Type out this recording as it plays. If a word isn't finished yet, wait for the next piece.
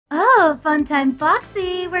Hello, Funtime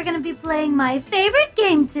Foxy. We're gonna be playing my favorite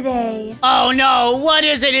game today. Oh no, what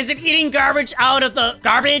is it? Is it eating garbage out of the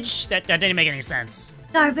garbage? That didn't make any sense.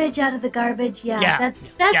 Garbage out of the garbage, yeah. That's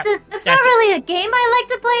That's not really a game I like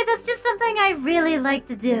to play. That's just something I really like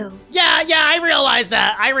to do. Yeah, I realize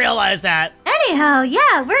that. Anyhow,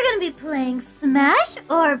 yeah, we're gonna be playing Smash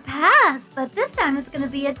or Pass, but this time it's gonna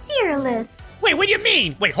be a tier list. Wait, what do you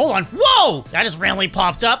mean? Wait, hold on. Whoa! That just randomly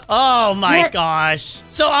popped up. Oh my gosh.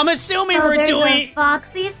 So I'm assuming we're doing a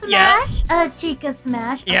Foxy Smash, a Chica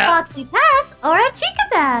Smash, a Foxy Pass, or a Chica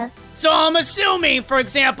Pass. So I'm assuming, for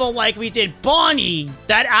example, like we did Bonnie,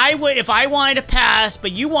 that I would, if I wanted to pass,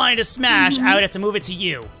 but you wanted to smash, I would have to move it to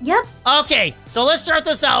you. Yep. Okay, so let's start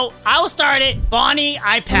this out. I'll start it. Bonnie,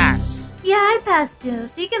 I pass. Yeah, I passed too,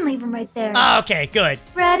 so you can leave them right there. Okay, good.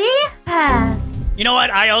 Ready? Pass. You know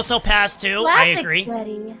what? I also passed too. Classic I agree.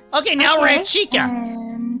 Ready. Okay, now we're at Chica.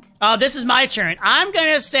 And... this is my turn. I'm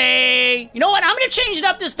gonna say, you know what? I'm gonna change it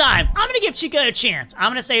up this time. I'm gonna give Chica a chance. I'm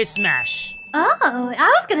gonna say Smash. Oh, I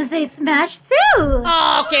was gonna say Smash too.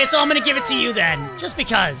 Oh, okay, so I'm gonna give it to you then, just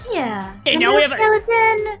because. Yeah. Okay, now we have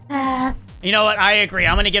skeleton. Pass. You know what? I agree.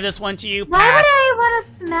 I'm gonna give this one to you. Pass. Why would I want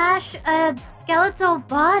to smash a skeletal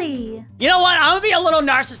body? You know what? I'm gonna be a little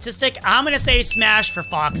narcissistic. I'm gonna say Smash for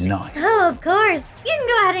Foxy. Nice. Oh, of course. You can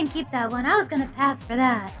go ahead and keep that one. I was gonna pass for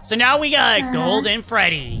that. So now we got Golden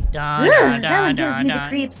Freddy. That one gives me the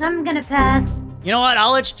creeps. I'm gonna pass. You know what?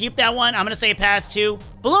 I'll let you keep that one. I'm gonna say pass too.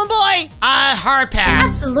 Balloon Boy, hard pass.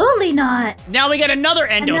 Absolutely not. Now we got another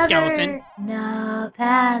endoskeleton. No,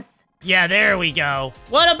 pass. Yeah, there we go.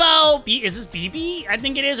 What about, is this BB? I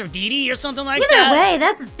think it is, or Dee Dee, or something like that. Either way,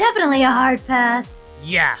 that's definitely a hard pass.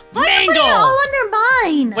 Yeah. Why are you putting it all under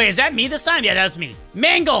mine? Wait, is that me this time? Yeah, that's me.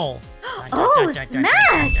 Mangle. Oh,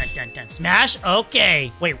 Smash! Smash?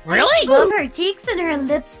 Okay. Wait, really? I love her cheeks and her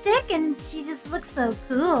lipstick, and she just looks so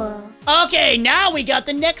cool. Okay, now we got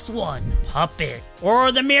the next one. Puppet.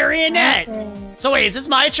 Or the marionette. Puppet. So wait, is this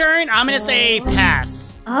my turn? I'm gonna say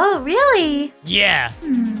pass. Oh, really? Yeah.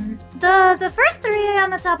 The first three on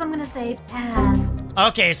the top, I'm gonna say pass.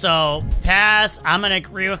 Okay, so pass. I'm gonna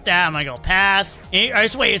agree with that. I'm gonna go pass.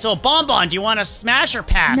 Wait, so Bonbon, do you want to smash or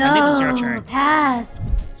pass? No, I think this is your turn. Pass.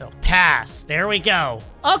 So pass. There we go.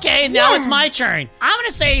 Okay, now it's my turn. I'm gonna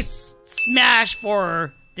say smash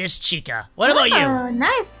for this Chica. What about you? Oh,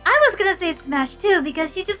 nice. I was gonna say smash too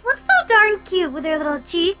because she just looks so darn cute with her little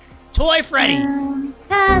cheeks. Toy Freddy.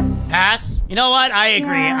 Pass. Pass? You know what? I agree.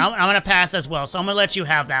 Yeah. I'm gonna pass as well, so I'm gonna let you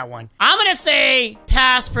have that one. I'm gonna say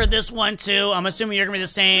pass for this one too. I'm assuming you're gonna be the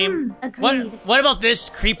same. Agreed. What about this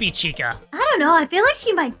creepy Chica? I don't know. I feel like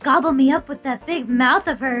she might gobble me up with that big mouth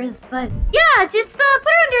of hers, but yeah, just put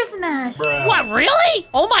her under smash. Bruh. What, really?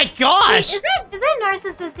 Oh my gosh! Wait, is that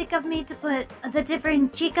narcissistic of me to put the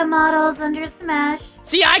different Chica models under smash?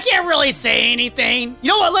 See, I can't really say anything. You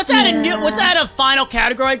know what? Let's add a final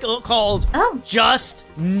category called Just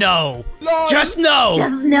No. Just No.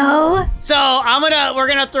 Just no. So we're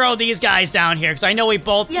gonna throw these guys down here because I know we're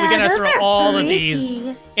gonna throw all of these,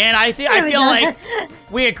 and I feel like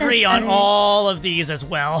we agree on all of these as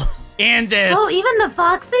well. And this. Oh, even the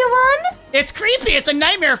Foxy one? It's creepy. It's a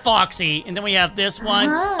Nightmare Foxy. And then we have this one.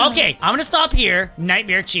 Okay, I'm gonna stop here.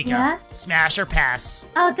 Nightmare Chica. Yeah? Smash or pass?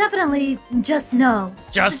 Oh, definitely just no.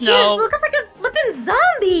 Just she no. She looks like a flippin'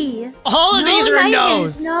 zombie. All of these are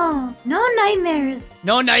no's. no's. No nightmares.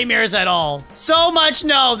 No nightmares at all. So much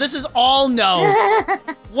no. This is all no.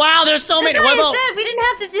 Wow, there's so many. What about? We didn't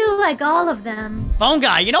have to do like all of them. Phone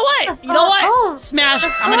guy. You know what? Oh, smash.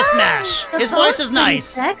 I'm gonna smash. His voice is nice.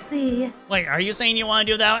 Sexy. Wait, are you saying you want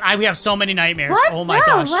to do that one? We have so many nightmares. What? Oh my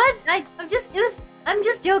gosh. What? I'm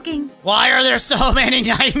just joking. Why are there so many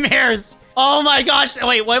nightmares? Oh my gosh.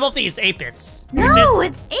 Wait, what about these 8-bits? No,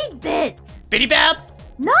 it's 8-bit. Bitty Bab?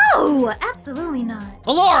 No, absolutely not.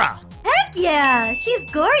 Laura. Heck yeah, she's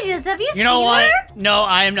gorgeous. Have you seen her? You know what? No,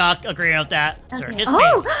 I am not agreeing with that. Okay. Circus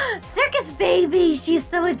Baby. Circus Baby. She's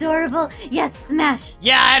so adorable. Yes, smash.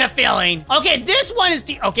 Yeah, I had a feeling. Okay, this one is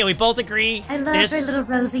okay, we both agree. I love her little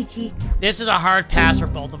rosy cheeks. This is a hard pass for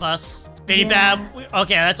both of us. Bitty Bab.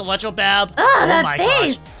 Okay, that's Electro Bab. Oh, that my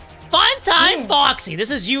face. Gosh. Funtime Foxy. This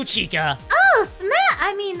is you, Chica. Oh,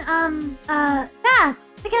 pass.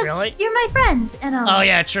 Because you're my friend and all. Oh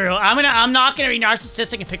yeah, true. I'm not gonna be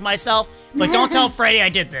narcissistic and pick myself, but don't tell Freddy I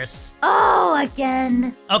did this. Oh,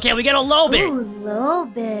 again. Okay, we get a low bit. Ooh, low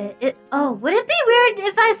bit. Would it be weird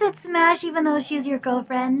if I said smash even though she's your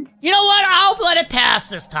girlfriend? You know what? I'll let it pass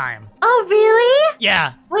this time. Oh, really?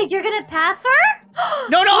 Yeah. Wait, you're gonna pass her?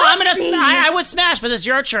 No, I would smash, but it's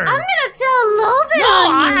your turn. I'm gonna tell Lobin.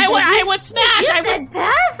 No, I would smash. You said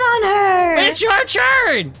pass on her. But it's your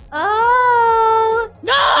turn. Oh.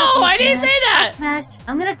 No, I didn't you say that? Smash.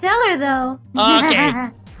 I'm gonna tell her though. Okay.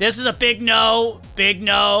 This is a big no, big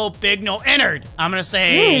no, big no. Entered. I'm gonna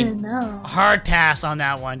say no. Hard pass on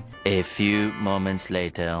that one. A few moments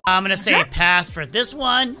later. I'm gonna say pass for this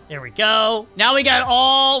one. There we go. Now we got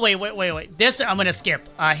all. Wait. This I'm gonna skip.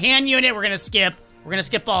 Hand unit. We're gonna skip. We're gonna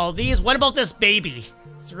skip all of these. What about this baby?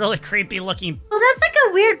 It's really creepy looking. Well, that's like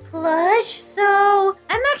a weird plush. So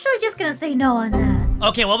I'm actually just gonna say no on that.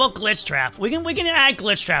 Okay. What about glitch trap? We can add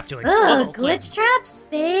glitch trap to it. Ugh, glitch trap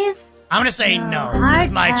space. I'm gonna say no. This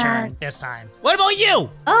is my turn this time. What about you?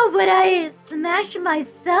 Oh, would I smash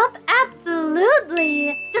myself?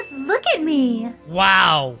 Absolutely. Just look at me.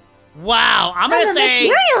 Wow. I'm gonna say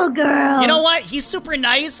material girl. You know what? He's super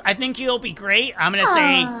nice. I think he'll be great. I'm gonna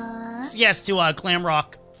say yes to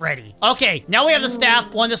Glamrock Freddy. Okay, now we have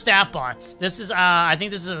one of the staff bots. This is I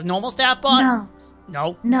think this is a normal staff bot.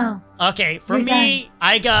 No. Okay, for me,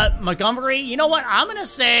 I got Montgomery. You know what? I'm gonna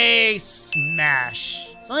say smash.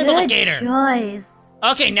 Something about the gator. Good choice.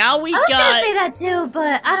 Okay, now we got. I was gonna say that too,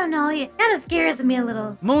 but I don't know. He kind of scares me a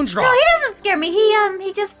little. Moondrop. No, he doesn't scare me. He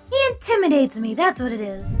intimidates me. That's what it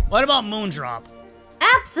is. What about Moondrop?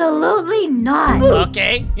 Absolutely not.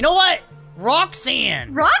 Okay, you know what?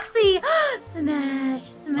 Roxanne. Roxy.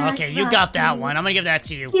 Smash. Okay, you got that one. I'm gonna give that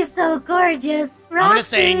to you. She's so gorgeous. Roxy. I'm gonna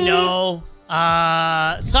say no.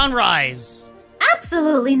 Sunrise.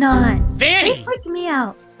 Absolutely not. Vanny. They freak me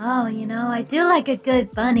out. Oh, you know, I do like a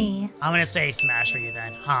good bunny. I'm gonna say smash for you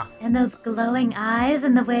then, huh? And those glowing eyes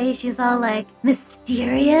and the way she's all like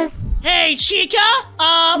mysterious. Hey, Chica!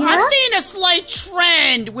 I'm seeing a slight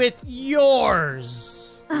trend with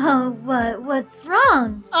yours. Oh, what's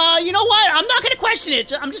wrong? You know what? I'm not gonna question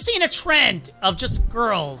it. I'm just seeing a trend of just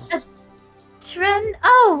girls. A trend?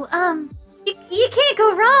 Oh, you can't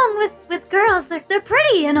go wrong with girls. They're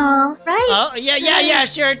pretty and all, right? Oh, yeah,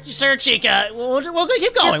 sure, Chica. We'll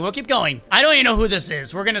keep going. Yep. We'll keep going. I don't even know who this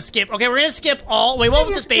is. We're gonna skip. Okay, we're gonna skip all. Wait, what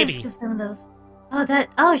was this baby? Skip some of those.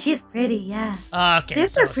 Oh, she's pretty, yeah. Okay,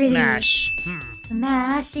 super pretty. Smash.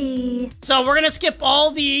 Smashy. So we're gonna skip all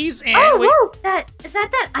these and whoa! Is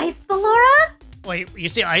that Ice Ballora? Wait, you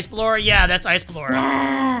see Ice Ballora? Yeah, that's Ice Ballora.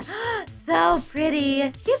 Yeah, so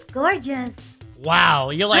pretty. She's gorgeous. Wow,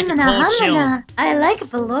 you like the cold chill. I like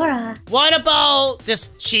Ballora. What about this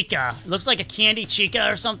Chica? Looks like a candy Chica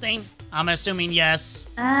or something. I'm assuming yes.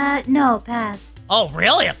 No, pass. Oh,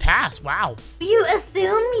 really? A pass? Wow. You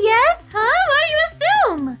assume yes? Huh? Why do you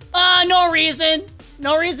assume? No reason.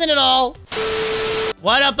 No reason at all.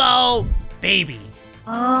 What about Baby?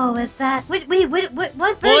 Oh, is that... Wait,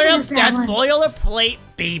 what version is that That's one? Boilerplate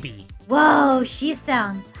Baby. Whoa, she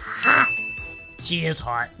sounds hot. She is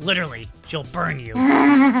hot. Literally. She'll burn you.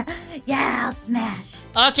 Yeah, I'll smash.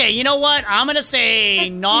 Okay, you know what? I'm gonna say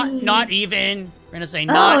not even. We're gonna say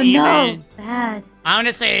not even. No, bad. I'm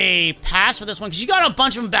gonna say pass for this one, because you got a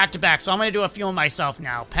bunch of them back to back, so I'm gonna do a few of myself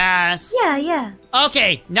now. Pass. Yeah.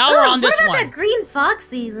 Okay, now we're on this one. What about that green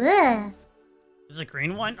Foxy? Ugh. Is it a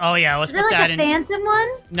green one? Oh yeah, let's put that that in. in. Is it like a phantom one?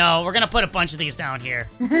 No, we're gonna put a bunch of these down here.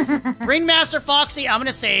 Green Master Foxy, I'm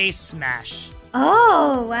gonna say smash.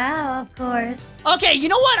 Oh, wow, of course. Okay, you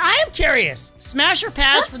know what? I am curious. Smash or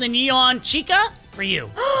pass for the Neon Chica? For you.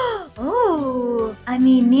 Oh, I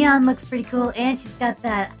mean, Neon looks pretty cool, and she's got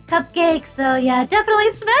that cupcake, so yeah,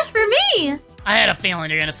 definitely smash for me. I had a feeling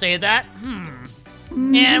you're gonna say that.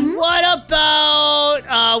 And what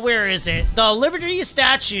about, where is it? The Liberty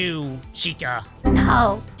Statue Chica.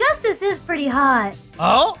 No, Justice is pretty hot.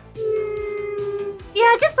 Oh?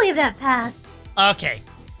 Yeah, just leave that pass. Okay.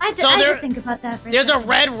 I did think about that for a second. There's a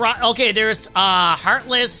red okay, there's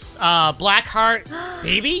Heartless Blackheart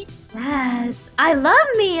Baby. Yes, I love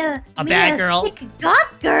me a bad girl. Thick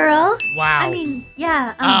goth girl. Wow. I mean,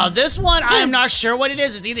 yeah. This one I am not sure what it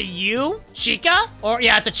is. It's either you, Chica, or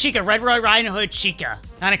yeah, it's a Chica, Red Riding Hood Chica.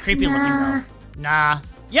 Kind of creepy looking though. Nah.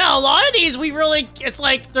 Yeah, a lot of these it's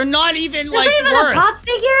like they're not even There's not even a pop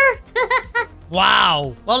figure.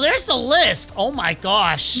 Wow. Well, there's the list. Oh my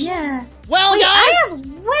gosh. Yeah. Well, Wait, guys. I have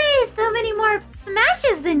way so many more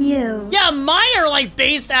smashes than you. Yeah, mine are like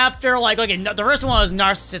based after okay, the first one was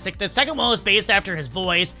narcissistic. The second one was based after his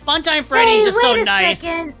voice. Funtime Freddy's just so nice.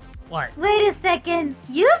 Second. What? Wait a second.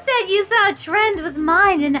 You said you saw a trend with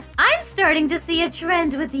mine, and I'm starting to see a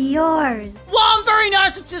trend with yours. Well, I'm very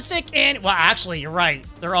narcissistic, and well, actually, you're right.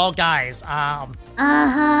 They're all guys. Is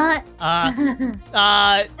there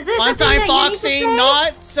Funtime Foxy,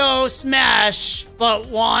 not so smash, but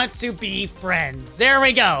want to be friends. There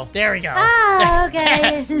we go. Ah,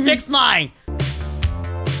 okay. Fixed mine.